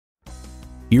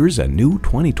Here's a new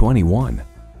 2021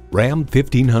 Ram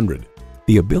 1500.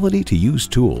 The ability to use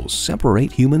tools separate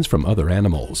humans from other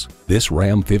animals. This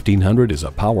Ram 1500 is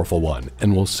a powerful one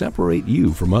and will separate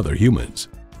you from other humans.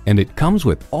 And it comes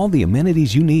with all the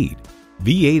amenities you need.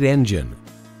 V8 engine,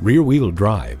 rear-wheel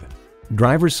drive,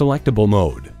 driver selectable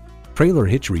mode, trailer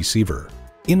hitch receiver,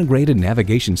 integrated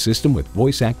navigation system with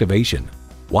voice activation,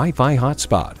 Wi-Fi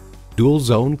hotspot, dual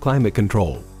zone climate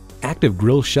control, active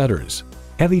grille shutters,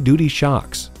 heavy-duty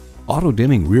shocks,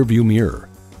 auto-dimming rearview mirror,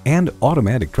 and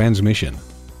automatic transmission.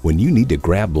 When you need to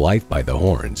grab life by the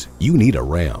horns, you need a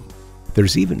Ram.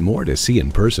 There's even more to see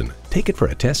in person. Take it for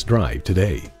a test drive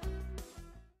today.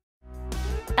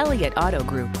 Elliott Auto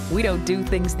Group. We don't do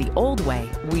things the old way,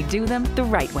 we do them the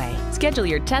right way. Schedule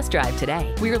your test drive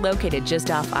today. We're located just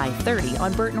off I-30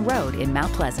 on Burton Road in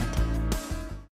Mount Pleasant.